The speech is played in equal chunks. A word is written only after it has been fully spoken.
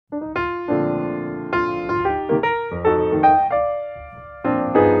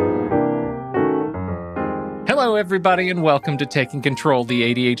Hello, everybody, and welcome to Taking Control,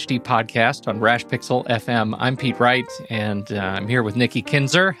 the ADHD podcast on Rash Pixel FM. I'm Pete Wright, and I'm here with Nikki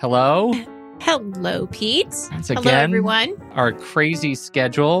Kinzer. Hello. Hello, Pete. Once Hello, again, everyone. Our crazy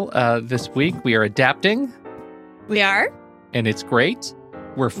schedule this week. We are adapting. We are. And it's great.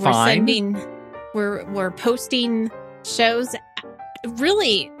 We're fine. We're posting shows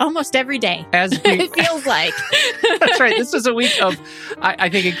really almost every day. As it feels like. That's right. This is a week of, I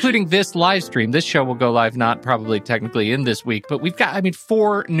think, including this live stream. This show will go live, not probably technically in this week, but we've got,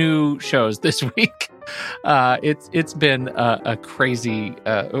 4 new shows this week. It's been a crazy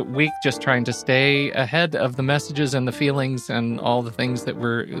week just trying to stay ahead of the messages and the feelings and all the things that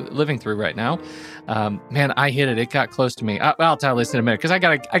we're living through right now. Man, I hit it. It got close to me. I'll tell this in a minute because I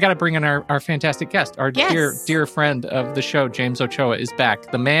gotta bring in our fantastic guest, our dear friend of the show, James Ochoa, is back.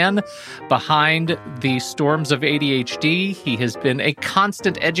 The man behind the storms of ADHD. He has been a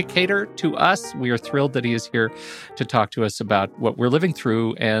constant educator to us. We are thrilled that he is here to talk to us about what we're living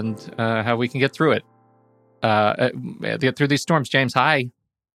through and how we can get through it. Get through these storms. James, hi.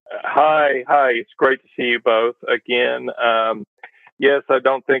 Hi. It's great to see you both again. Yes, I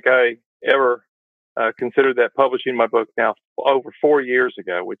don't think I ever considered that publishing my book now over 4 years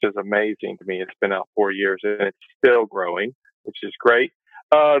ago, which is amazing to me. It's been out 4 years and it's still growing, which is great.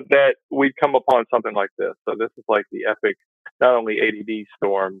 That we'd come upon something like this. So this is like the epic, not only ADD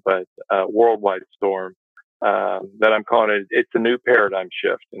storm, but worldwide storm. That I'm calling it. It's a new paradigm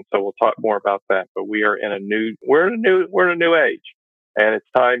shift, and so we'll talk more about that. But we're in a new age, and it's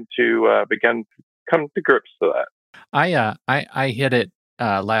time to come to grips to that. I hit it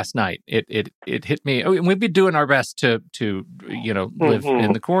last night. It hit me. We've been doing our best to live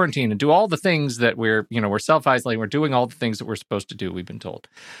in the quarantine and do all the things that we're self-isolating. We're doing all the things that we're supposed to do. We've been told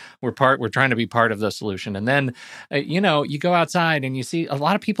we're trying to be part of the solution, and then you go outside and you see a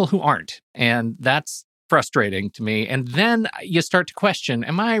lot of people who aren't, and that's frustrating to me. And then you start to question,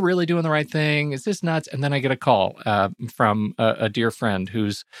 am I really doing the right thing? Is this nuts? And then I get a call from a dear friend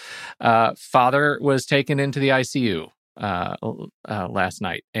whose father was taken into the ICU last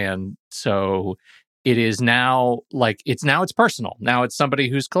night. And so it is now it's personal. Now it's somebody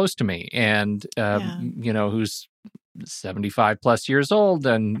who's close to me and, who's 75 plus years old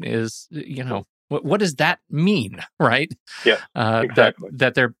and is, what does that mean, right? Yeah, exactly.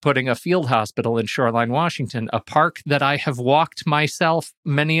 That they're putting a field hospital in Shoreline, Washington, a park that I have walked myself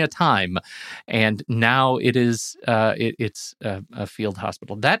many a time, and now it is it's a field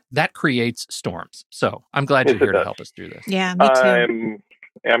hospital. That creates storms. So I'm glad you're here to help us through this. Yeah, me too.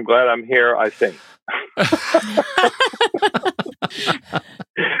 I'm glad I'm here. I think.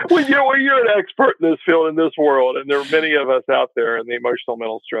 Well, you're an expert in this field, in this world, and there are many of us out there in the emotional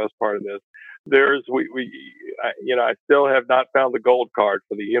mental stress part of this. I still have not found the gold card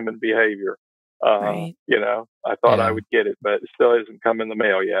for the human behavior. Right. I thought I would get it, but it still hasn't come in the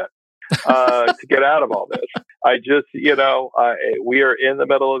mail yet. To get out of all this, I just, we are in the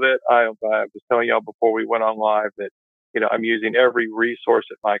middle of it. I was telling y'all before we went on live that, I'm using every resource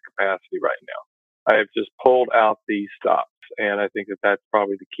at my capacity right now. I have just pulled out these stops, and I think that that's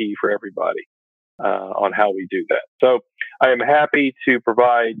probably the key for everybody. On how we do that. So I am happy to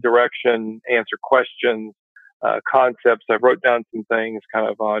provide direction, answer questions, concepts. I wrote down some things kind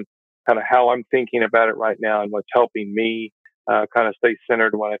of how I'm thinking about it right now and what's helping me kind of stay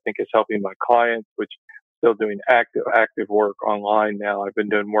centered on what I think is helping my clients, which still doing active work online now. I've been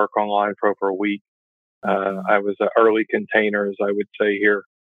doing work online for over a week. I was an early container, as I would say, here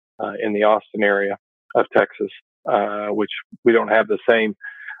in the Austin area of Texas, which we don't have the same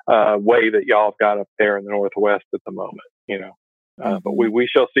way that y'all have got up there in the Northwest at the moment, but we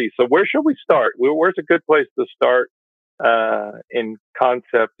shall see. So where should we start? Where's a good place to start in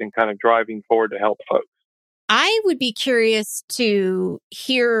concept and kind of driving forward to help folks? I would be curious to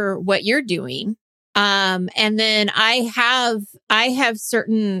hear what you're doing. And then I have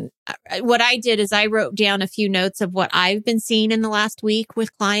certain, what I did is I wrote down a few notes of what I've been seeing in the last week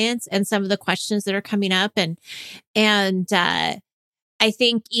with clients and some of the questions that are coming up. And I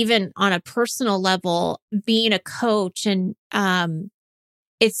think even on a personal level, being a coach and,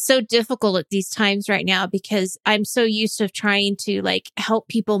 it's so difficult at these times right now because I'm so used to trying to help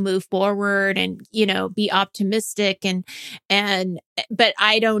people move forward and, be optimistic but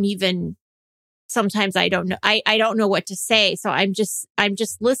sometimes I don't know. I don't know what to say. So I'm just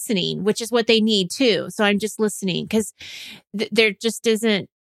listening, which is what they need too. So I'm just listening because there just isn't,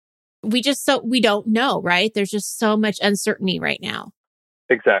 we don't know, right? There's just so much uncertainty right now.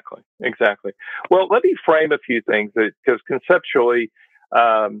 Exactly. Well, let me frame a few things because conceptually,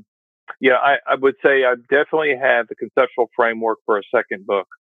 I would say I definitely have the conceptual framework for a second book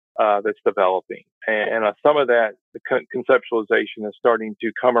that's developing. And some of that, the conceptualization is starting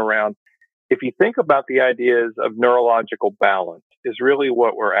to come around. If you think about the ideas of neurological balance is really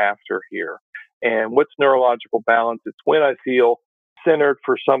what we're after here. And what's neurological balance? It's when I feel centered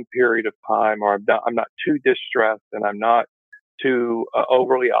for some period of time, or I'm not too distressed and I'm not too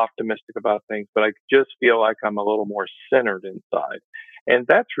overly optimistic about things, but I just feel like I'm a little more centered inside. And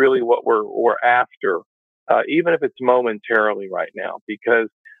that's really what we're after, even if it's momentarily right now, because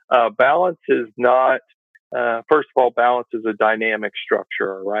balance is not, first of all, balance is a dynamic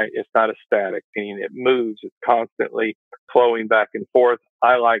structure, right? It's not a static, meaning it moves. It's constantly flowing back and forth.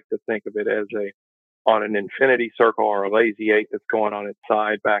 I like to think of it as on an infinity circle or a lazy eight that's going on its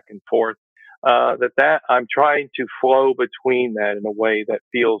side back and forth. That I'm trying to flow between that in a way that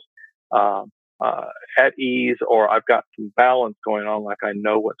feels at ease, or I've got some balance going on, like I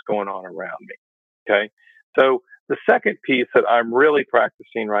know what's going on around me. Okay. So the second piece that I'm really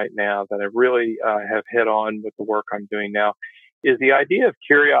practicing right now, that I really have hit on with the work I'm doing now, is the idea of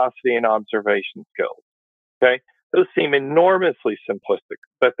curiosity and observation skills. Okay. Those seem enormously simplistic,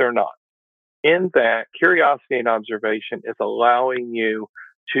 but they're not. In that, curiosity and observation is allowing you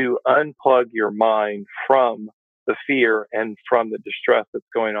to unplug your mind from the fear and from the distress that's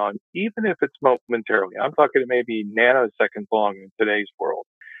going on, even if it's momentarily. I'm talking it may be nanoseconds long in today's world.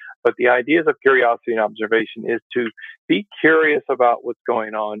 But the ideas of curiosity and observation is to be curious about what's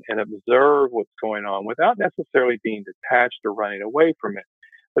going on and observe what's going on without necessarily being detached or running away from it.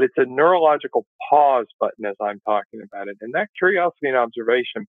 But it's a neurological pause button as I'm talking about it. And that curiosity and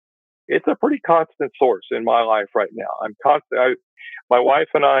observation, it's a pretty constant source in my life right now. My wife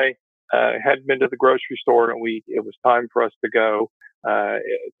and I had been to the grocery store, and it was time for us to go.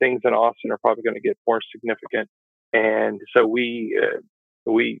 Things in Austin are probably going to get more significant, and so we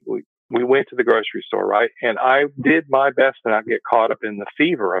went to the grocery store, right? And I did my best to not get caught up in the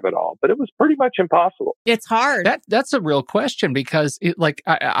fever of it all, but it was pretty much impossible. It's hard. That's a real question, because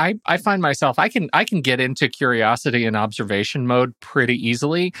I find myself, I can get into curiosity and observation mode pretty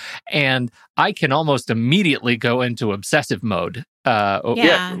easily, and I can almost immediately go into obsessive mode.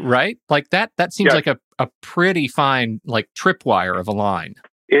 Yeah. Right? Like that seems like a pretty fine tripwire of a line.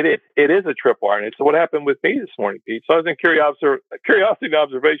 It is a tripwire, and it's what happened with me this morning, Pete. So I was in curiosity and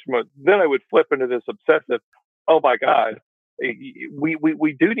observation mode. Then I would flip into this obsessive. Oh my God,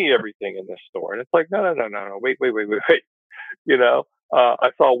 we do need everything in this store, and it's like no, wait. You know, I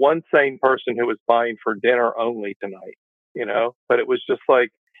saw one sane person who was buying for dinner only tonight. You know, but it was just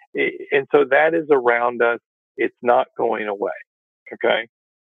like, and so that is around us. It's not going away. Okay,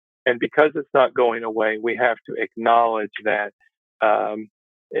 and because it's not going away, we have to acknowledge that.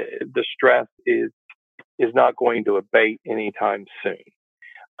 The stress is not going to abate anytime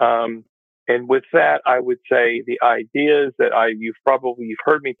soon. And with that, I would say the ideas that you've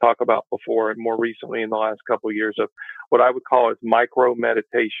heard me talk about before, and more recently in the last couple of years, of what I would call as micro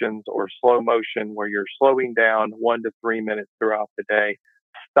meditations or slow motion, where you're slowing down 1 to 3 minutes throughout the day,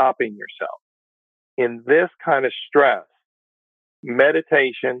 stopping yourself. In this kind of stress,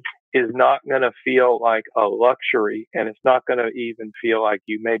 meditation is not going to feel like a luxury, and it's not going to even feel like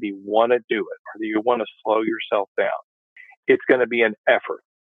you maybe want to do it or that you want to slow yourself down. It's going to be an effort.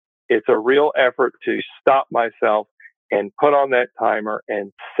 It's a real effort to stop myself and put on that timer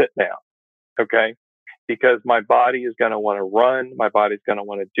and sit down. Okay. Because my body is going to want to run. My body's going to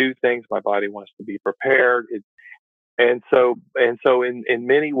want to do things. My body wants to be prepared. And so in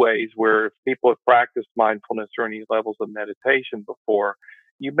many ways, where if people have practiced mindfulness or any levels of meditation before,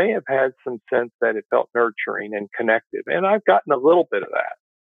 you may have had some sense that it felt nurturing and connective. And I've gotten a little bit of that.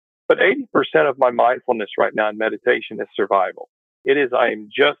 But 80% of my mindfulness right now in meditation is survival. It is, I am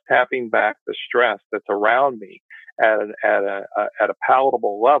just tapping back the stress that's around me at a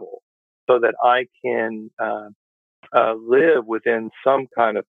palatable level, so that I can live within some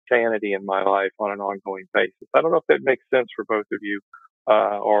kind of sanity in my life on an ongoing basis. I don't know if that makes sense for both of you,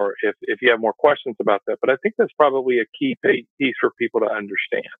 or if you have more questions about that, but I think that's probably a key piece for people to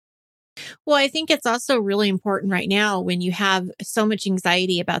understand. Well, I think it's also really important right now, when you have so much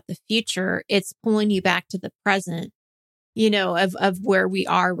anxiety about the future, it's pulling you back to the present, of where we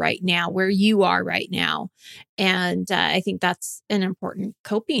are right now, where you are right now. And I think that's an important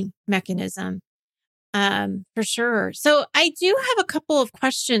coping mechanism. For sure. So I do have a couple of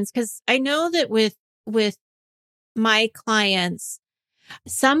questions, because I know that with my clients,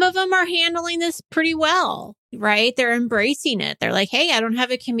 Some of them are handling this pretty well, right? They're embracing it. They're like, hey, I don't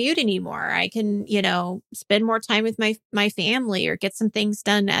have a commute anymore. I can, spend more time with my family or get some things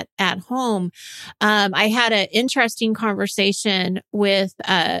done at home. I had an interesting conversation with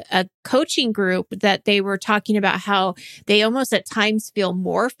a coaching group that they were talking about how they almost at times feel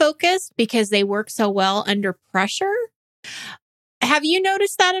more focused because they work so well under pressure. Have you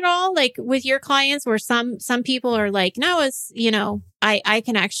noticed that at all? Like with your clients where some people are like, no, it's, I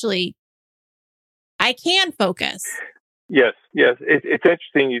can focus. Yes. It's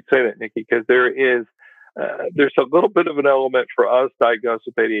interesting you'd say that, Nikki, because there's a little bit of an element for us diagnosed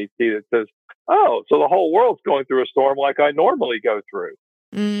with ADHD that says, oh, so the whole world's going through a storm like I normally go through.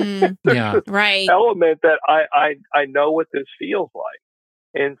 Yeah, right. Element that I know what this feels like.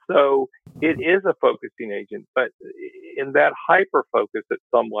 And so it is a focusing agent, but in that hyper focus at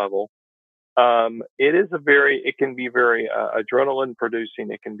some level, it can be very adrenaline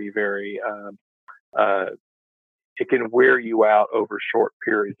producing. It can be very, it can wear you out over short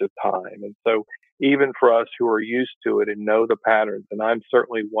periods of time. And so even for us who are used to it and know the patterns, and I'm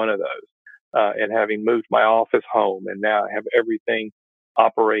certainly one of those, and having moved my office home and now I have everything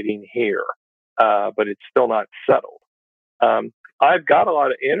operating here, but it's still not settled. I've got a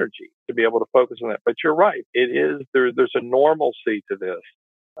lot of energy to be able to focus on that, but you're right. There's a normalcy to this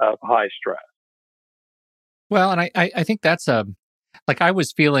of high stress. Well, and I think that's like I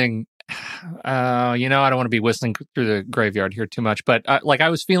was feeling, I don't want to be whistling through the graveyard here too much, but I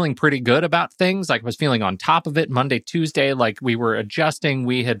was feeling pretty good about things. Like I was feeling on top of it Monday, Tuesday, like we were adjusting.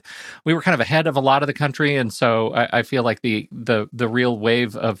 We were kind of ahead of a lot of the country. And so I feel like the real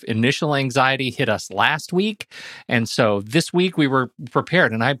wave of initial anxiety hit us last week. And so this week we were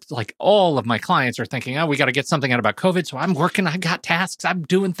prepared. And all of my clients are thinking, oh, we got to get something out about COVID. So I'm working, I got tasks, I'm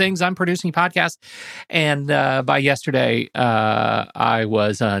doing things, I'm producing podcasts. And by yesterday, I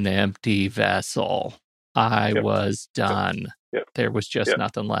was an empty vessel. I was done. Yep. There was just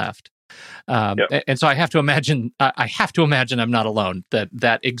nothing left. And so I have to imagine I'm not alone.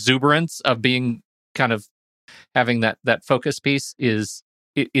 That exuberance of being kind of having that focus piece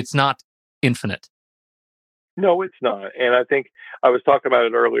it's not infinite. No, it's not. And I think I was talking about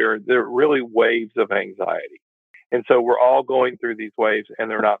it earlier. There are really waves of anxiety. And so we're all going through these waves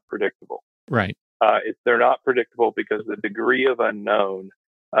and they're not predictable. Right. They're not predictable because the degree of unknown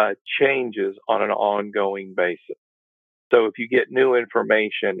changes on an ongoing basis. So if you get new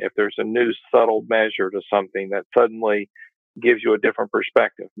information, if there's a new subtle measure to something that suddenly gives you a different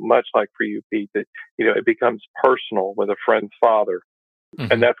perspective, much like for you, Pete, that, it becomes personal with a friend's father.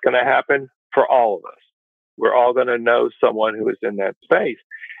 Mm-hmm. And that's going to happen for all of us. We're all going to know someone who is in that space.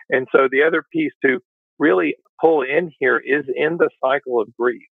 And so the other piece to really pull in here is in the cycle of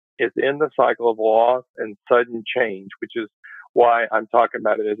grief. It's in the cycle of loss and sudden change, which is why I'm talking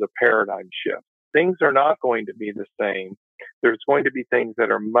about it as a paradigm shift. Things are not going to be the same. There's going to be things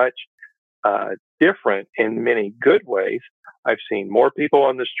that are much different in many good ways. I've seen more people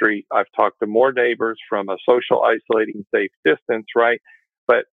on the street. I've talked to more neighbors from a social isolating safe distance, right?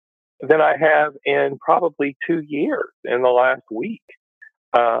 But than I have in probably 2 years in the last week.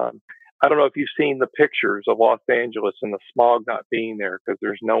 I don't know if you've seen the pictures of Los Angeles and the smog not being there because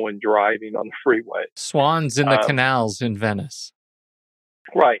there's no one driving on the freeway. Swans in the canals in Venice.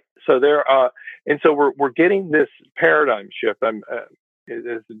 Right. So and so we're getting this paradigm shift.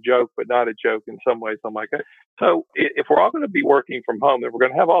 It's a joke, but not a joke in some ways. I'm like, so if we're all going to be working from home, then we're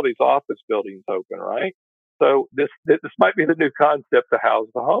going to have all these office buildings open, right? So this might be the new concept to house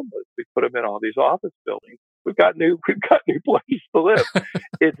the homeless. We put them in all these office buildings. We've got new places to live.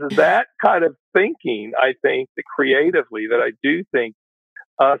 It's that kind of thinking, I think, that creatively that I do think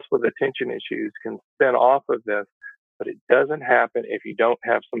us with attention issues can spin off of this, but it doesn't happen if you don't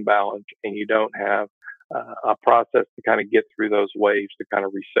have some balance and you don't have a process to kind of get through those waves to kind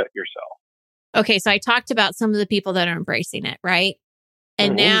of reset yourself. Okay, so I talked about some of the people that are embracing it, right?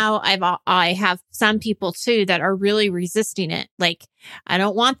 And now I have some people too that are really resisting it. Like, I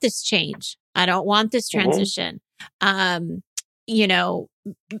don't want this change. I don't want this transition. I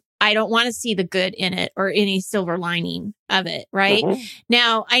don't want to see the good in it or any silver lining of it. Right.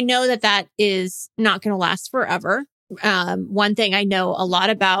 Now, I know that is not going to last forever. One thing I know a lot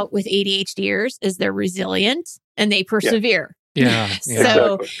about with ADHDers is they're resilient and they persevere. Yeah.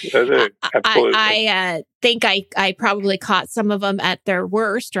 So exactly. I think I probably caught some of them at their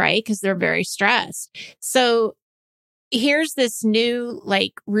worst, right? Because they're very stressed. So here's this new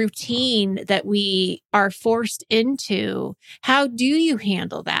routine that we are forced into. How do you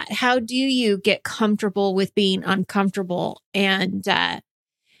handle that? How do you get comfortable with being uncomfortable and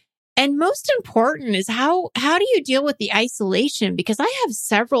And most important is how do you deal with the isolation? Because I have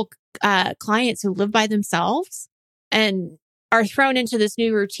several clients who live by themselves and are thrown into this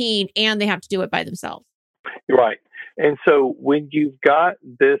new routine, and they have to do it by themselves. Right. And so when you've got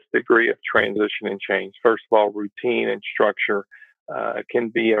this degree of transition and change, first of all, routine and structure can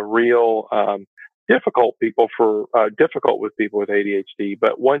be a real difficult with people with ADHD.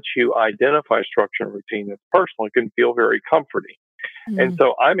 But once you identify structure and routine that's personal, it can feel very comforting. And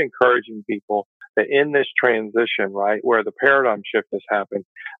so I'm encouraging people that in this transition, right, where the paradigm shift has happened,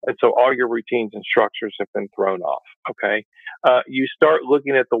 and so all your routines and structures have been thrown off, okay? You start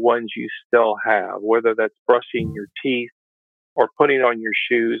looking at the ones you still have, whether that's brushing your teeth or putting on your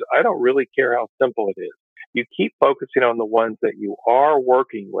shoes. I don't really care how simple it is. You keep focusing on the ones that you are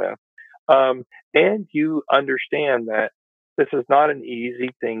working with, and you understand that this is not an easy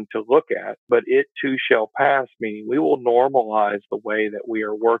thing to look at, but it too shall pass, meaning we will normalize the way that we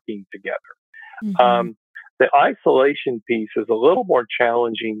are working together. The isolation piece is a little more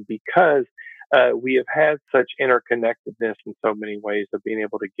challenging because we have had such interconnectedness in so many ways of being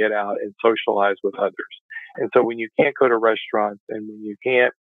able to get out and socialize with others. And so when you can't go to restaurants and when you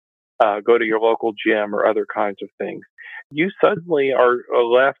can't go to your local gym or other kinds of things, you suddenly are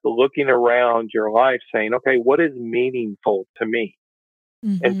left looking around your life saying, okay, what is meaningful to me?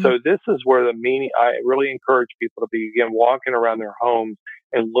 And so this is where the meaning, I really encourage people to begin walking around their homes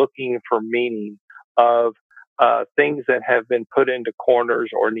and looking for meaning of things that have been put into corners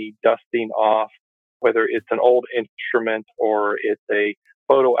or need dusting off, whether it's an old instrument or it's a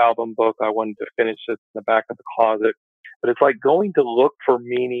photo album book. I wanted to finish it in the back of the closet. But it's like going to look for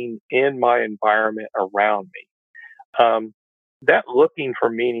meaning in my environment around me. That looking for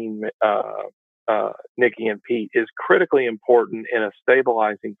meaning, Nikki and Pete, is critically important in a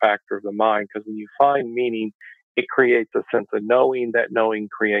stabilizing factor of the mind, because when you find meaning, it creates a sense of knowing. That knowing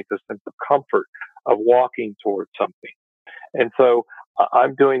creates a sense of comfort of walking towards something. And so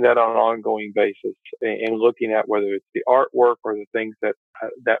I'm doing that on an ongoing basis and looking at whether it's the artwork or the things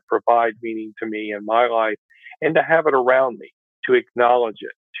that provide meaning to me in my life, and to have it around me, to acknowledge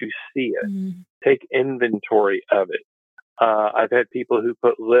it, to see it, take inventory of it. I've had people who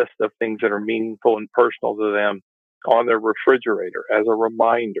put lists of things that are meaningful and personal to them on their refrigerator as a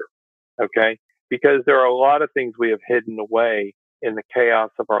reminder, okay? Because there are a lot of things we have hidden away in the chaos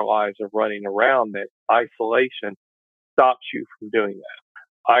of our lives of running around, that isolation stops you from doing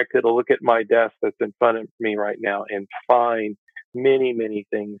that. I could look at my desk that's in front of me right now and find many, many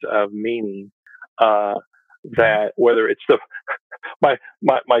things of meaning, that whether it's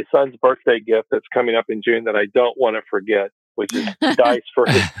my son's birthday gift that's coming up in June that I don't want to forget, which is dice for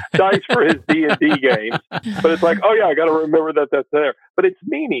his D&D games. But it's like, oh yeah, I got to remember that that's there. But it's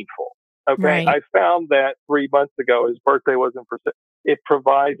meaningful. Okay, right. I found that 3 months ago. His birthday wasn't for. It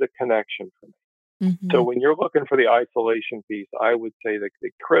provides a connection for me. So when you're looking for the isolation piece, I would say that the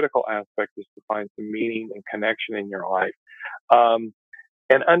critical aspect is to find some meaning and connection in your life.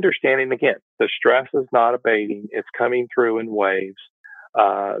 And understanding, again, the stress is not abating. It's coming through in waves.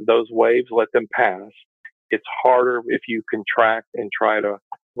 Those waves, let them pass. It's harder if you contract and try to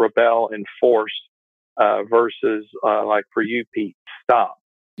rebel and force versus like for you, Pete, stop.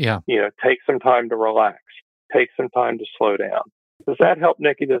 Yeah. Take some time to relax. Take some time to slow down. Does that help,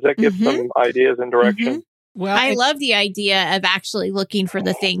 Nikki? Does that give some ideas and direction? Well, I love the idea of actually looking for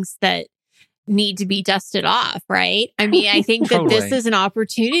the things that need to be dusted off, right? I mean, I think that this is an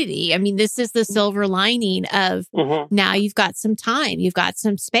opportunity. I mean, this is the silver lining of now you've got some time, you've got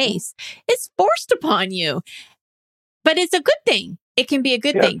some space. It's forced upon you, but it's a good thing. It can be a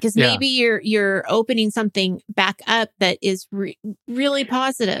good thing because maybe you're opening something back up that is really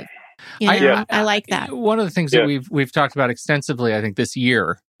positive. I like that. One of the things that we've talked about extensively, I think this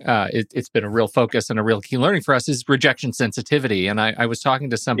year, it's been a real focus and a real key learning for us, is rejection sensitivity. And I was talking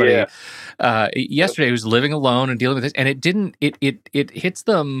to somebody yesterday who's living alone and dealing with this, and it hits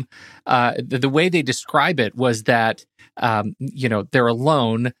them. The way they describe it was that they're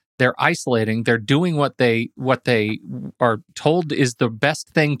alone. They're isolating. They're doing what they are told is the best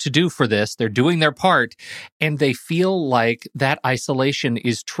thing to do for this. They're doing their part, and they feel like that isolation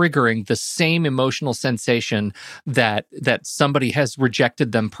is triggering the same emotional sensation that somebody has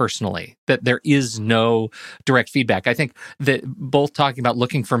rejected them personally. That there is no direct feedback. I think that both talking about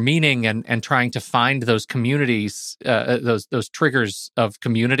looking for meaning and trying to find those communities, those triggers of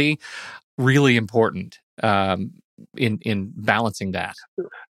community, really important in balancing that.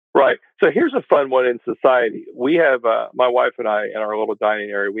 Right. So here's a fun one in society. We have, my wife and I, in our little dining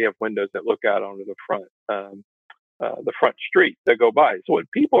area, we have windows that look out onto the front street that go by. So when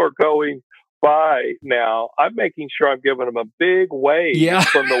people are going by now, I'm making sure I'm giving them a big wave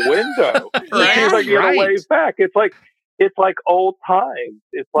from the window. Right. See if I can get a wave back. It's like old times.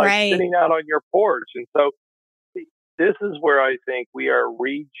 It's like sitting out on your porch. And so this is where I think we are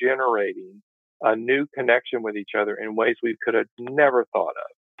regenerating a new connection with each other in ways we could have never thought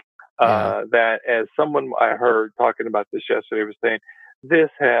of. That as someone I heard talking about this yesterday was saying, this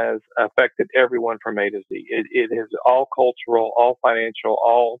has affected everyone from A to Z. It is all cultural, all financial,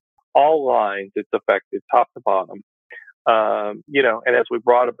 all lines. It's affected top to bottom. And as we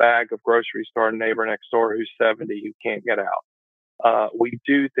brought a bag of groceries to our neighbor next door who's 70 who can't get out, we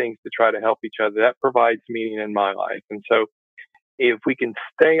do things to try to help each other. That provides meaning in my life. And so if we can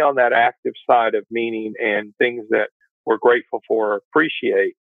stay on that active side of meaning and things that we're grateful for,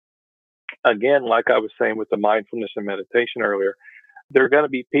 appreciate, again, like I was saying with the mindfulness and meditation earlier, there are going to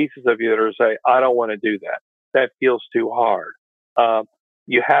be pieces of you that are say, I don't want to do that. That feels too hard.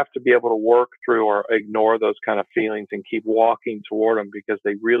 You have to be able to work through or ignore those kind of feelings and keep walking toward them because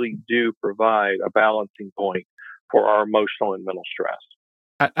they really do provide a balancing point for our emotional and mental stress.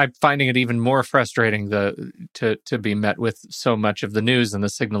 I'm finding it even more frustrating to be met with so much of the news and the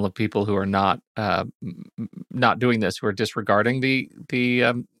signal of people who are not doing this, who are disregarding the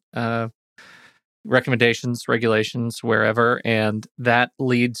recommendations, regulations, wherever, and that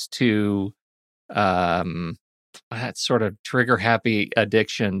leads to that sort of trigger happy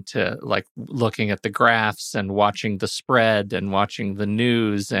addiction to like looking at the graphs and watching the spread and watching the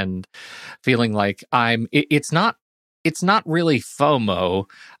news and feeling like it's not really FOMO.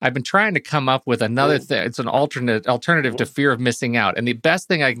 I've been trying to come up with another thing. It's an alternative to fear of missing out. And the best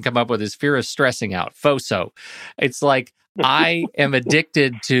thing I can come up with is fear of stressing out, FOSO. It's like I am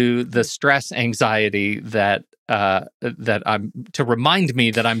addicted to the stress anxiety that I'm to remind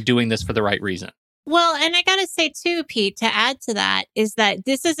me that I'm doing this for the right reason. Well, and I got to say too, Pete, to add to that is that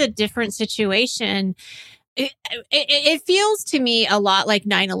this is a different situation. It feels to me a lot like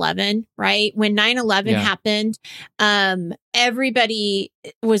 9/11, right? When 9/11 happened, everybody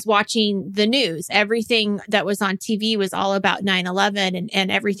was watching the news. Everything that was on TV was all about 9/11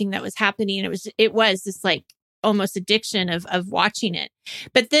 and everything that was happening. It was this like almost addiction of watching it.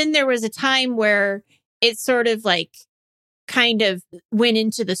 But then there was a time where it sort of like kind of went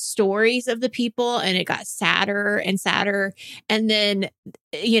into the stories of the people and it got sadder and sadder. And then,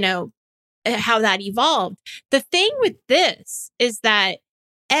 how that evolved. The thing with this is that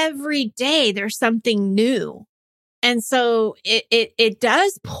every day there's something new. And so it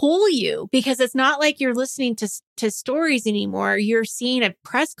does pull you because it's not like you're listening to stories anymore. You're seeing a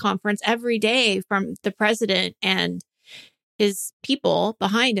press conference every day from the president and his people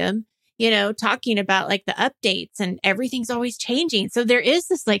behind him, talking about like the updates and everything's always changing. So there is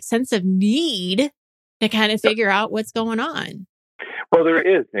this like sense of need to kind of figure out what's going on. Well, there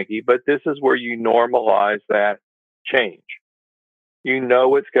is, Nikki, but this is where you normalize that change. You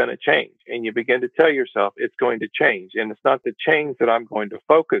know it's going to change, and you begin to tell yourself it's going to change. And it's not the change that I'm going to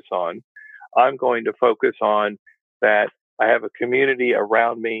focus on. I'm going to focus on that I have a community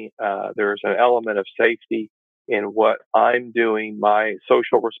around me. There's an element of safety in what I'm doing, my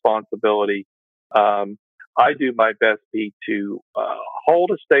social responsibility. I do my best, Pete, to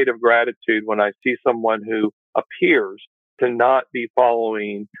hold a state of gratitude when I see someone who appears to not be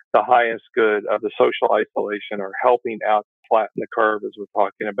following the highest good of the social isolation or helping out to flatten the curve as we're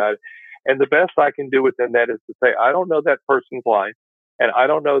talking about it. And the best I can do within that is to say, I don't know that person's life, and I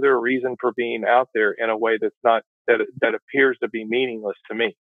don't know their reason for being out there in a way that's not, that appears to be meaningless to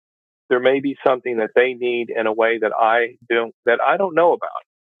me. There may be something that they need in a way that I don't know about.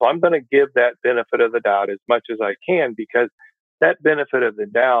 So I'm going to give that benefit of the doubt as much as I can, because that benefit of the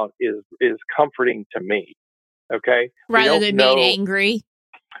doubt is comforting to me. Okay. Rather than being angry.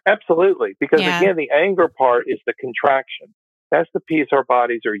 Absolutely. Because again, the anger part is the contraction. That's the piece our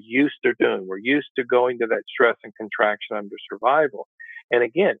bodies are used to doing. We're used to going to that stress and contraction under survival. And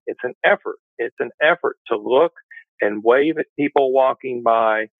again, it's an effort. It's an effort to look and wave at people walking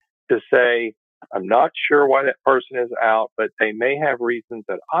by, to say, I'm not sure why that person is out, but they may have reasons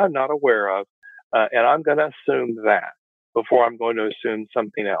that I'm not aware of. And I'm going to assume that before I'm going to assume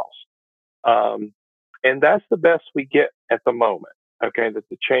something else. And that's the best we get at the moment. Okay, that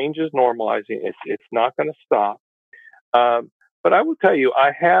the change is normalizing. It's not going to stop. But I will tell you,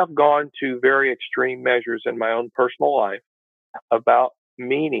 I have gone to very extreme measures in my own personal life about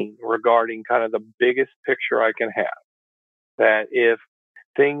meaning regarding kind of the biggest picture I can have. That if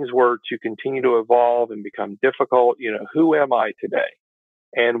things were to continue to evolve and become difficult, who am I today?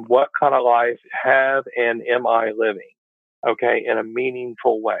 And what kind of life have and am I living? Okay, in a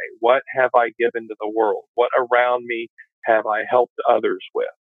meaningful way. What have I given to the world? What around me have I helped others with?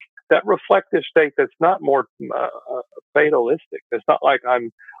 that reflective state that's not more fatalistic. It's not like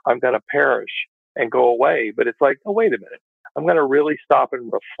I'm going to perish and go away, but it's like, oh, wait a minute. I'm going to really stop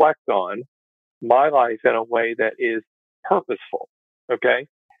and reflect on my life in a way that is purposeful. Okay.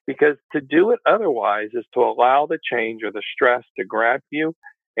 Because to do it otherwise is to allow the change or the stress to grab you.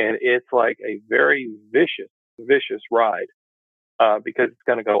 And it's like a very vicious ride. Because it's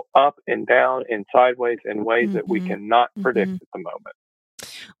going to go up and down and sideways in ways that we cannot predict at the moment.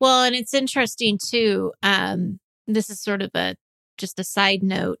 Well, and it's interesting too. This is sort of just a side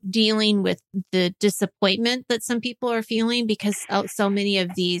note, dealing with the disappointment that some people are feeling because so many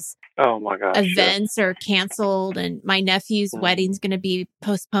of these events are canceled, and my nephew's wedding's going to be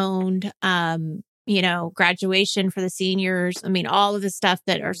postponed. Graduation for the seniors. I mean, all of the stuff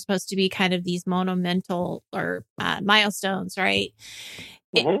that are supposed to be kind of these monumental or milestones, right?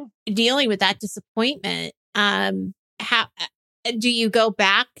 Dealing with that disappointment, how do you go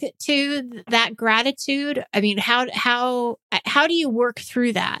back to that gratitude? I mean, how do you work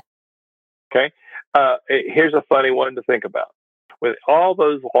through that? Okay. Here's a funny one to think about. With all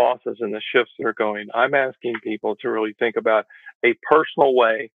those losses and the shifts that are going, I'm asking people to really think about a personal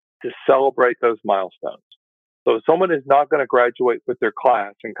way to celebrate those milestones. So if someone is not going to graduate with their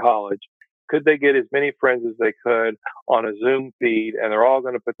class in college, could they get as many friends as they could on a Zoom feed, and they're all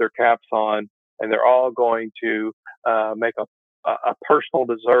going to put their caps on, and they're all going to make a personal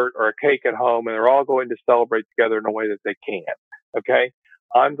dessert or a cake at home, and they're all going to celebrate together in a way that they can. Okay,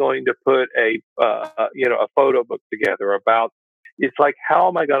 I'm going to put a photo book together about. It's like, how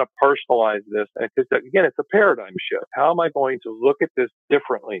am I going to personalize this? And again, it's a paradigm shift. How am I going to look at this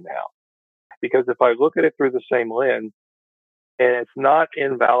differently now? Because if I look at it through the same lens, and it's not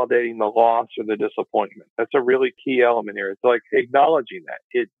invalidating the loss or the disappointment, that's a really key element here. It's like acknowledging that.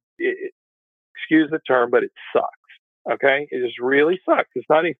 It excuse the term, but it sucks. Okay? It just really sucks. It's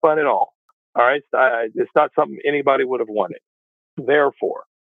not any fun at all. All right? It's not something anybody would have wanted. Therefore,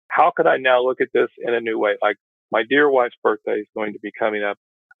 how could I now look at this in a new way? Like, my dear wife's birthday is going to be coming up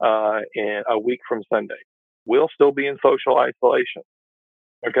in a week from Sunday. We'll still be in social isolation.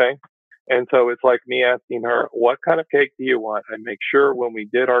 Okay? And so it's like me asking her, what kind of cake do you want? I make sure when we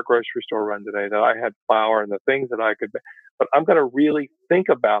did our grocery store run today that I had flour and the things that I could, but I'm going to really think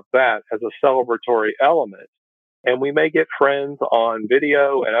about that as a celebratory element. And we may get friends on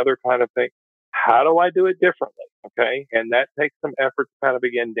video and other kind of things. How do I do it differently? Okay? And that takes some effort to kind of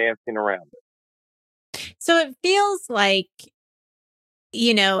begin dancing around it. So it feels like,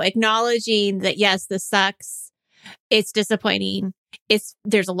 acknowledging that, yes, this sucks. It's disappointing.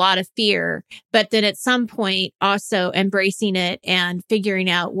 There's a lot of fear, but then at some point also embracing it and figuring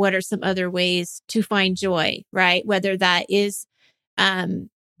out what are some other ways to find joy, right? Whether that is,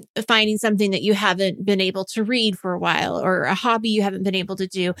 finding something that you haven't been able to read for a while or a hobby you haven't been able to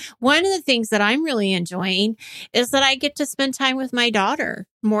do. One of the things that I'm really enjoying is that I get to spend time with my daughter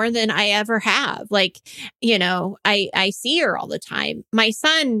more than I ever have. Like, I see her all the time. My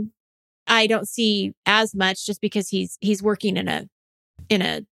son, I don't see as much just because he's working in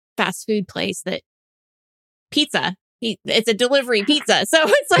a fast food place that pizza. It's a delivery pizza. So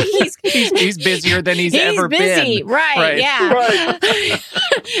it's like he's busier than he's ever been. Right. Yeah. Right.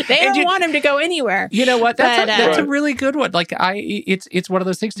 They don't want him to go anywhere. You know what? That's a really good one. Like it's one of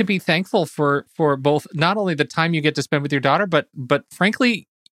those things to be thankful for both, not only the time you get to spend with your daughter, but frankly,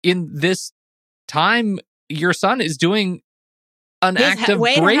 in this time, your son is doing an act of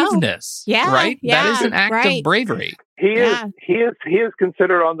braveness. Yeah. Right? Yeah, that is an act of bravery. He is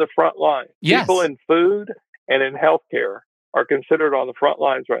considered on the front line. Yes. People in food and in healthcare are considered on the front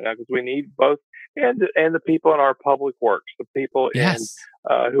lines right now because we need both, and the people in our public works, the people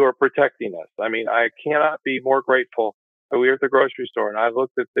who are protecting us. I mean, I cannot be more grateful. We were at the grocery store, and I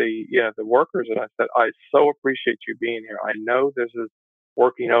looked at the workers, and I said, I so appreciate you being here. I know this is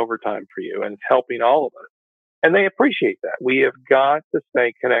working overtime for you, and it's helping all of us. And they appreciate that. We have got to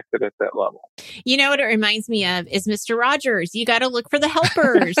stay connected at that level. You know what it reminds me of is Mr. Rogers. You got to look for the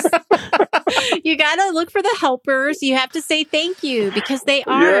helpers. You got to look for the helpers. You have to say thank you because they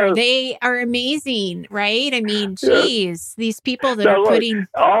are amazing, right? I mean, geez, these people that are putting...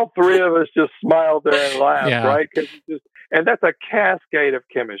 All three of us just smiled there and laughed, right? And that's a cascade of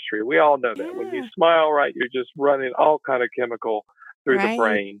chemistry. We all know that. Yeah. When you smile, right, you're just running all kind of chemical through the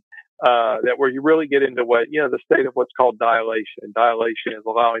brain. That where you really get into what, the state of what's called dilation. Dilation is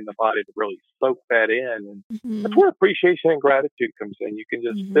allowing the body to really soak that in. And that's where appreciation and gratitude comes in. You can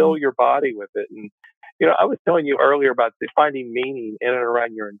just fill your body with it. And, I was telling you earlier about finding meaning in and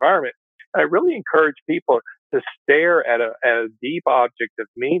around your environment. I really encourage people to stare at a deep object of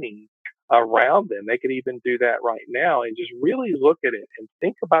meaning around them. They could even do that right now and just really look at it and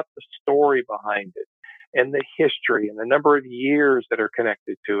think about the story behind it and the history and the number of years that are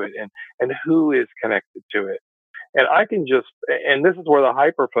connected to it and who is connected to it. And I can just, and this is where the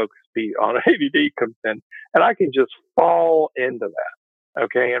hyper focus piece on ADD comes in, and I can just fall into that,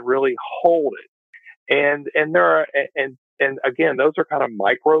 okay, and really hold it. And there are, and again, those are kind of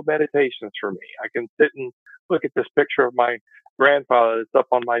micro meditations for me. I can sit and look at this picture of my grandfather that's up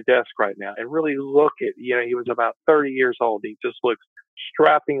on my desk right now and really look at, he was about 30 years old. He just looks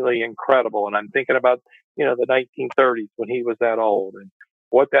strappingly incredible. And I'm thinking about, the 1930s when he was that old and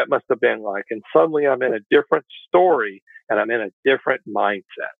what that must have been like. And suddenly I'm in a different story and I'm in a different mindset.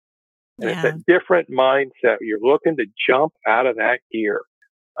 And it's a different mindset. You're looking to jump out of that gear.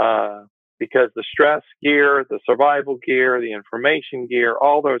 Because the stress gear, the survival gear, the information gear,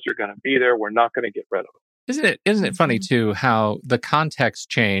 all those are going to be there. We're not going to get rid of them. Isn't it funny too how the context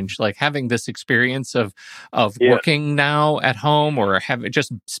change, like having this experience of working now at home or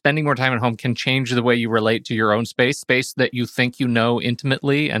just spending more time at home can change the way you relate to your own space that you think you know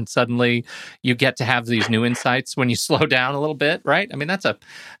intimately, and suddenly you get to have these new insights when you slow down a little bit, right? I mean, that's a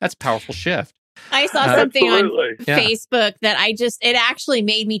powerful shift. I saw something on Facebook that it actually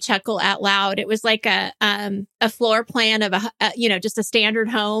made me chuckle out loud. It was like a floor plan of just a standard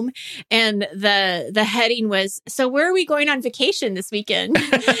home. And the heading was, so where are we going on vacation this weekend?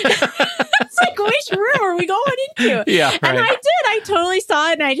 It's like, which room are we going into? Yeah, right. And I did. I totally saw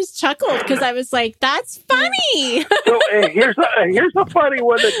it and I just chuckled because I was like, that's funny. So here's a funny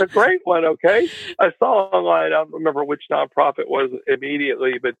one that's a great one, okay? I saw online, I don't remember which nonprofit it was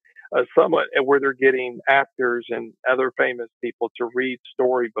immediately, but someone where they're getting actors and other famous people to read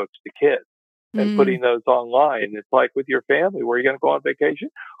storybooks to kids and putting those online. It's like with your family, where are you going to go on vacation?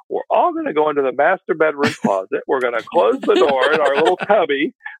 We're all going to go into the master bedroom closet. We're going to close the door in our little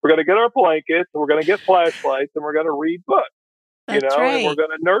cubby. We're going to get our blankets. And we're going to get flashlights, and we're going to read books. That's right. And we're going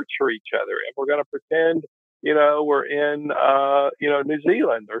to nurture each other, and we're going to pretend, we're in, New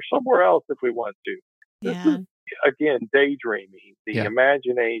Zealand or somewhere else if we want to. This is, again, daydreaming, the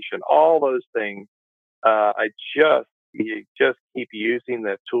imagination, all those things. You just keep using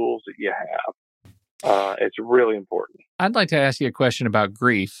the tools that you have. It's really important. I'd like to ask you a question about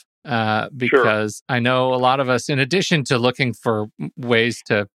grief, because I know a lot of us, in addition to looking for ways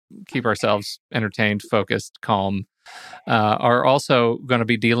to keep ourselves entertained, focused, calm, are also going to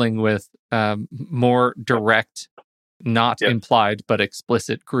be dealing with more direct, not implied, but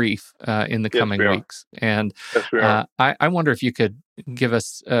explicit grief in the coming weeks. And I wonder if you could give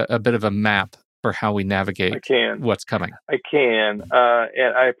us a bit of a map for how we navigate what's coming. I can.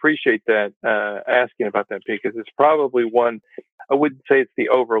 And I appreciate that, asking about that, because it's probably one, I wouldn't say it's the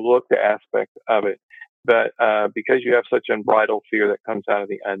overlooked aspect of it, but because you have such unbridled fear that comes out of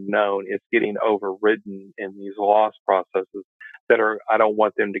the unknown, it's getting overridden in these loss processes that I don't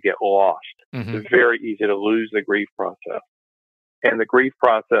want them to get lost. Mm-hmm. It's very easy to lose the grief process. And the grief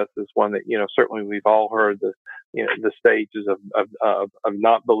process is one that, certainly we've all heard the stages of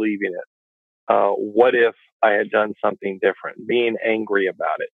not believing it. What if I had done something different? Being angry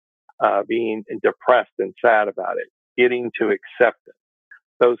about it, being depressed and sad about it, getting to acceptance.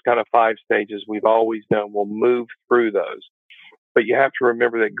 Those kind of 5 stages we've always known. We'll move through those. But you have to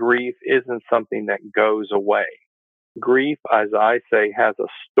remember that grief isn't something that goes away. Grief, as I say, has a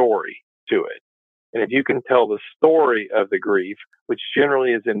story to it. And if you can tell the story of the grief, which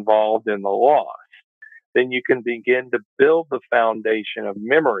generally is involved in the loss, then you can begin to build the foundation of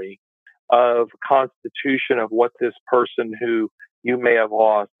memory of constitution of what this person who you may have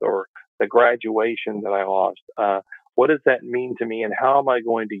lost, or the graduation that I lost, what does that mean to me, and how am I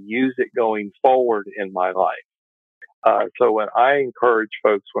going to use it going forward in my life? So when I encourage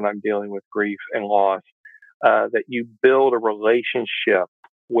folks when I'm dealing with grief and loss, that you build a relationship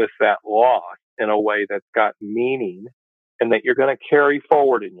with that loss in a way that's got meaning and that you're going to carry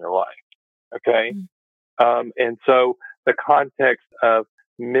forward in your life. Okay. And so the context of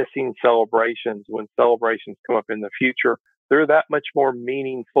missing celebrations, when celebrations come up in the future, they're that much more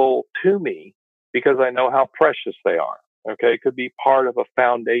meaningful to me because I know how precious they are. Okay. It could be part of a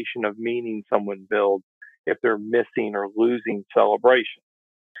foundation of meaning someone builds if they're missing or losing celebration.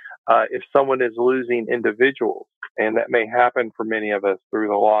 If someone is losing individuals, and that may happen for many of us through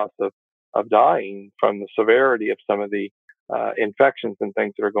the loss of dying from the severity of some of the infections and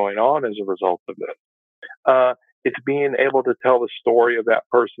things that are going on as a result of this. It's being able to tell the story of that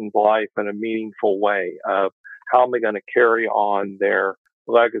person's life in a meaningful way of how am I going to carry on their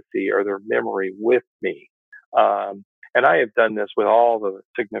legacy or their memory with me. And I have done this with all the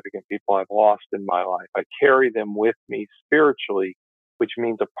significant people I've lost in my life. I carry them with me spiritually which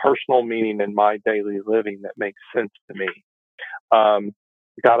means a personal meaning in my daily living that makes sense to me.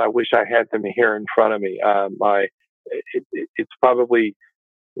 God, I wish I had them here in front of me.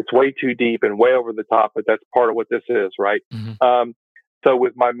 It's way too deep and way over the top, but that's part of what this is, right? Mm-hmm. So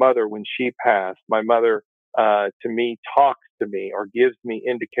with my mother, when she passed, my mother, to me, talks to me or gives me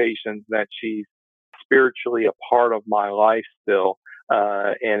indications that she's spiritually a part of my life still.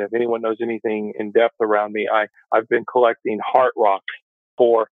 And if anyone knows anything in depth around me, I've been collecting heart rocks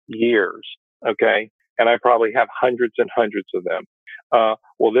for years. Okay. And I probably have hundreds and hundreds of them.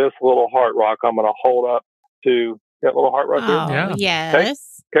 Well, this little heart rock, I'm going to hold up to that little heart rock Oh, here.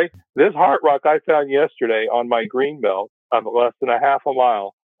 yes. Okay. This heart rock I found yesterday on my green belt of less than a half a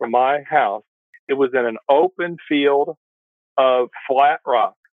mile from my house. It was in an open field of flat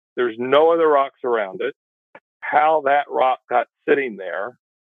rock. There's no other rocks around it. How that rock got sitting there,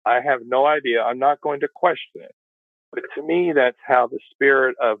 I have no idea. I'm not going to question it. But to me, that's how the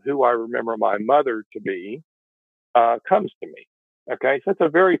spirit of who I remember my mother to be comes to me. Okay, so it's a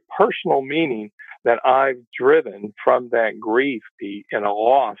very personal meaning that I've driven from that grief, Pete, in a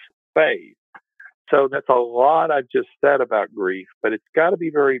loss phase. So that's a lot I've just said about grief, but it's got to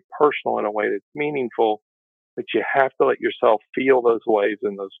be very personal in a way that's meaningful, but you have to let yourself feel those waves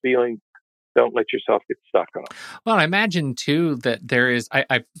and those feelings. Don't let yourself get stuck on them. Well, I imagine, too, that there is,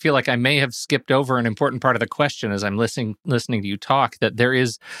 I feel like I may have skipped over an important part of the question as I'm listening to you talk, that there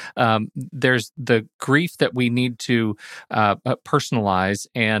is, there's the grief that we need to personalize,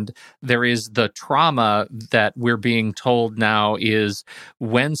 and there is the trauma that we're being told now is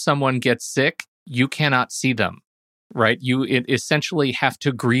when someone gets sick, you cannot see them. Right? You essentially have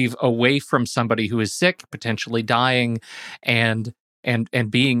to grieve away from somebody who is sick, potentially dying, and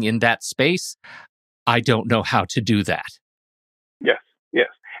being in that space. I don't know how to do that. Yes.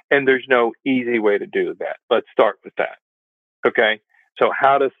 And there's no easy way to do that. Let's start with that. Okay. So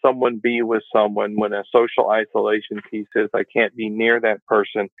how does someone be with someone when a social isolation piece is, I can't be near that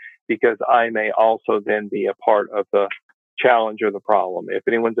person because I may also then be a part of the challenge or the problem. If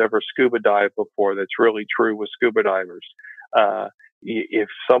anyone's ever scuba dived before, that's really true with scuba divers. If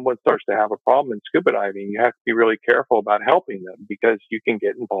someone starts to have a problem in scuba diving, you have to be really careful about helping them because you can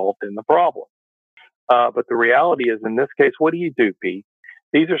get involved in the problem. But the reality is, in this case, what do you do, Pete?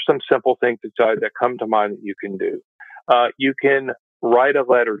 These are some simple things that come to mind that you can do. You can write a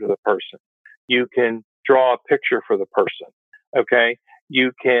letter to the person. You can draw a picture for the person. Okay.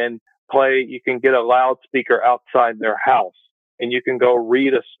 You can get a loudspeaker outside their house and you can go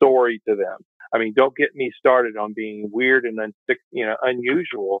read a story to them. I mean, don't get me started on being weird and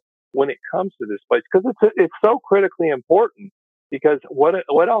unusual when it comes to this place, because it's so critically important. Because what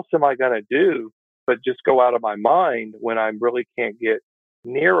else am I going to do but just go out of my mind when I really can't get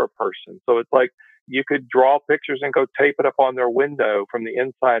near a person? So it's like you could draw pictures and go tape it up on their window from the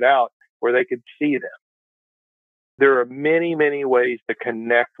inside out where they could see them. There are many, many ways to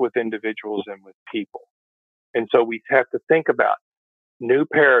connect with individuals and with people. And so we have to think about new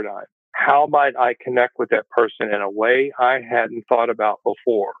paradigm. How might I connect with that person in a way I hadn't thought about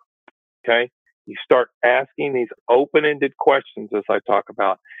before? Okay. You start asking these open-ended questions as I talk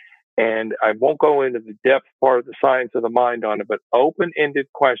about. And I won't go into the depth part of the science of the mind on it, but open-ended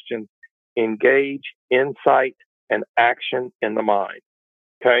questions engage insight and action in the mind.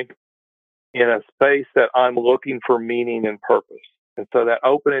 Okay. In a space that I'm looking for meaning and purpose. And so that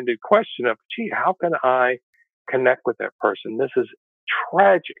open-ended question of, how can I connect with that person? This is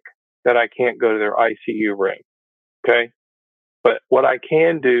tragic that I can't go to their ICU room. Okay. But what I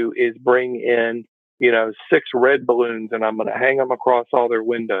can do is bring in, 6 red balloons and I'm going to hang them across all their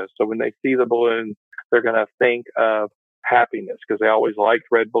windows. So when they see the balloons, they're going to think of happiness because they always liked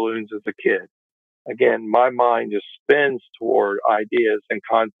red balloons as a kid. Again, my mind just spins toward ideas and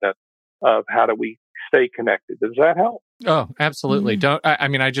concepts of how do we stay connected. Does that help? Oh, absolutely.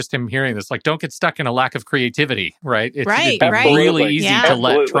 Mm-hmm. I just am hearing this. Like, don't get stuck in a lack of creativity, right? It's Right. really easy to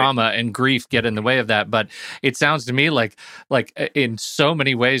let trauma and grief get in the way of that. But it sounds to me like in so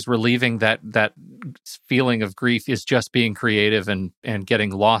many ways, relieving that feeling of grief is just being creative and getting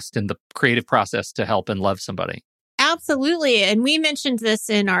lost in the creative process to help and love somebody. Absolutely. And we mentioned this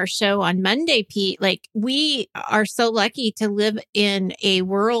in our show on Monday, Pete. Like, we are so lucky to live in a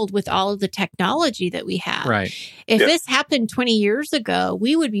world with all of the technology that we have. Right. If this happened 20 years ago,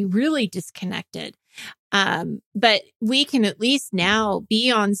 we would be really disconnected. But we can at least now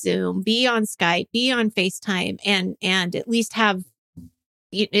be on Zoom, be on Skype, be on FaceTime, and at least have,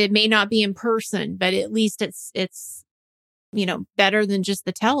 it may not be in person, but at least it's better than just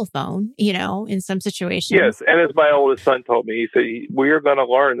the telephone, in some situations. Yes. And as my oldest son told me, he said, we're going to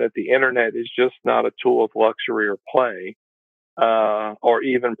learn that the internet is just not a tool of luxury or play. or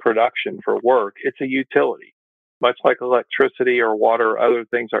even production for work. It's a utility, much like electricity or water or other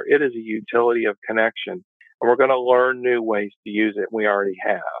things are. It is a utility of connection, and we're going to learn new ways to use it. We already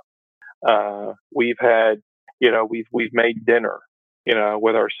have. We've had, we've made dinner,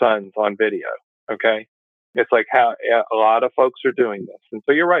 with our sons on video. Okay. It's like how a lot of folks are doing this. And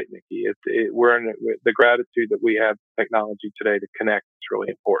so you're right, Nikki. We're in the gratitude that we have technology today to connect is really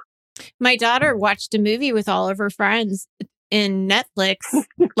important. My daughter watched a movie with all of her friends in Netflix,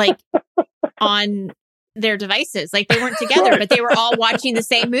 like on their devices. Like they weren't together, but they were all watching the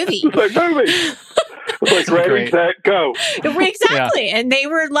same movie. It's like movie. It's like ready, set, go. Exactly. Yeah. And they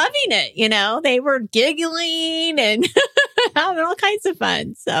were loving it, They were giggling and having all kinds of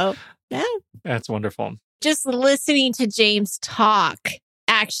fun. So, yeah. That's wonderful. Just listening to James talk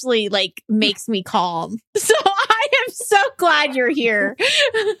actually makes me calm. So I am so glad you're here.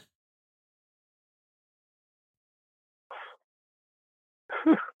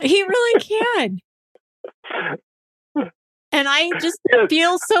 He really can. And I just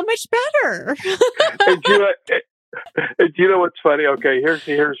feel so much better. And you know what's funny? Okay,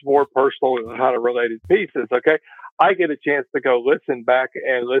 here's more personal and how to relate it pieces. Okay, I get a chance to go listen back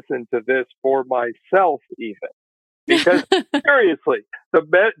and listen to this for myself, even because seriously,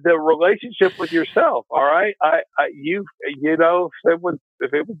 the relationship with yourself. All right, you've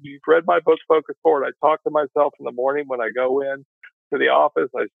read my book, Focus Forward. I talk to myself in the morning when I go in to the office.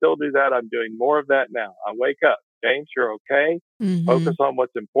 I still do that. I'm doing more of that now. I wake up, James, you're okay. Mm-hmm. Focus on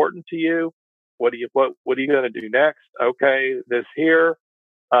what's important to you. What are you going to do next? Okay, this here.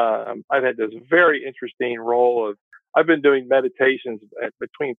 I've had this very interesting role of, I've been doing meditations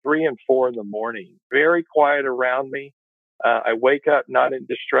between 3 and 4 in the morning, very quiet around me. I wake up not in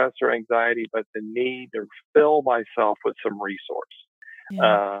distress or anxiety, but the need to fill myself with some resource.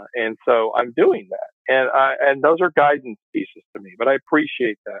 Yeah. And so I'm doing that. And those are guidance pieces to me, but I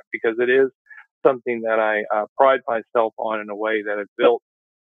appreciate that because it is something that I pride myself on in a way that I've built.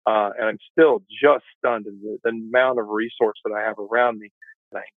 And I'm still just stunned at the amount of resource that I have around me.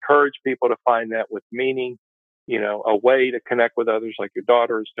 And I encourage people to find that with meaning, a way to connect with others like your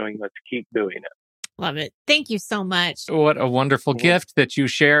daughter is doing. Let's keep doing it. Love it. Thank you so much. What a wonderful gift that you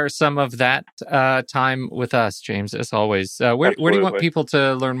share some of that time with us, James, as always. Where do you want people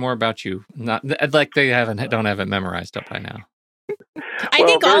to learn more about you? Not like they don't have it memorized up by now. I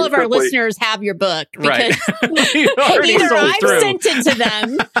think all of our listeners have your book because either I've sent it to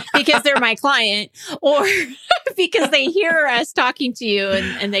them because they're my client or because they hear us talking to you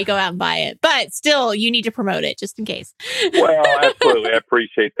and they go out and buy it. But still, you need to promote it just in case. Well, absolutely. I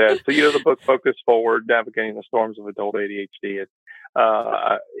appreciate that. So, the book Focus Forward, Navigating the Storms of Adult ADHD.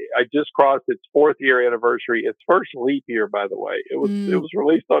 I just crossed its 4th year anniversary. Its first leap year, by the way. It was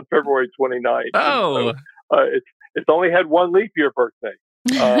released on February 29th. Oh. So, it's only had one leap year birthday.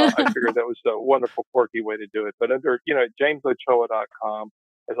 I figured that was a wonderful, quirky way to do it. But under, JamesOchoa.com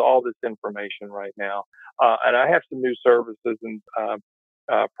has all this information right now. And I have some new services and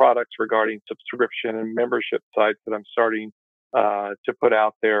products regarding subscription and membership sites that I'm starting to put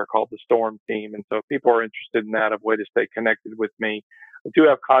out there called the Storm Team. And so if people are interested in that, a way to stay connected with me. I do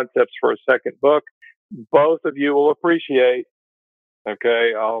have concepts for a second book. Both of you will appreciate.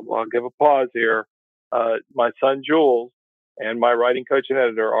 Okay, I'll give a pause here. My son, Jules, and my writing coach and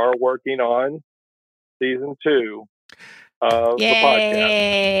editor are working on season 2 of the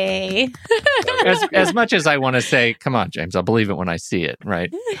podcast. As much as I want to say, come on, James, I'll believe it when I see it. Right?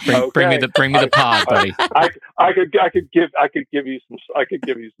 Bring me the pod, buddy. I could give you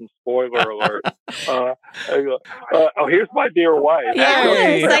some spoiler alert. Here's my dear wife.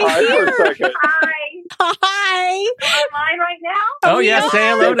 Yes, hi for a second. Hi. Online right now? Oh, yeah. Say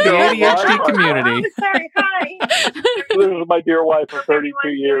hello to the ADHD community. Oh, sorry. Hi. This is my dear wife of 32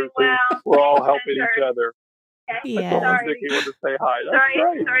 years. Well. We're all helping each other. Yeah. I Nikki wanted to say hi.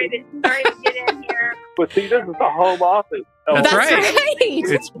 That's Sorry to get in here. But see, this is the home office. That's right.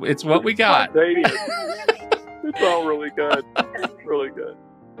 It's what we got. It's all really good. Really good.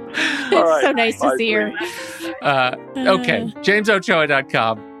 It's all right. So nice to see her. Okay,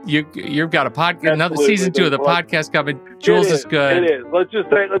 JamesOchoa.com. You've got a podcast, another season 2 of the podcast coming. Jules is good. It is. Let's just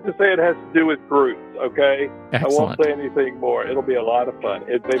say it has to do with groups. Okay. Excellent. I won't say anything more. It'll be a lot of fun.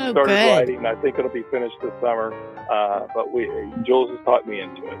 They've started writing. I think it'll be finished this summer. But Jules has taught me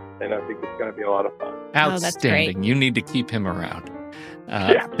into it, and I think it's going to be a lot of fun. Outstanding. You need to keep him around.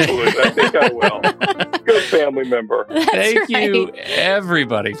 Yeah, absolutely. I think I will. Good family. family member. Thank you,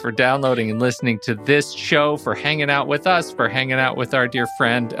 everybody, for downloading and listening to this show, for hanging out with us, for hanging out with our dear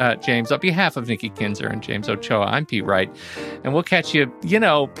friend, James. On behalf of Nikki Kinzer and James Ochoa, I'm Pete Wright. And we'll catch you,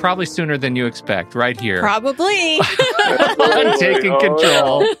 probably sooner than you expect, right here. Probably. On Taking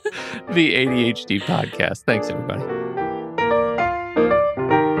Control, the ADHD podcast. Thanks, everybody.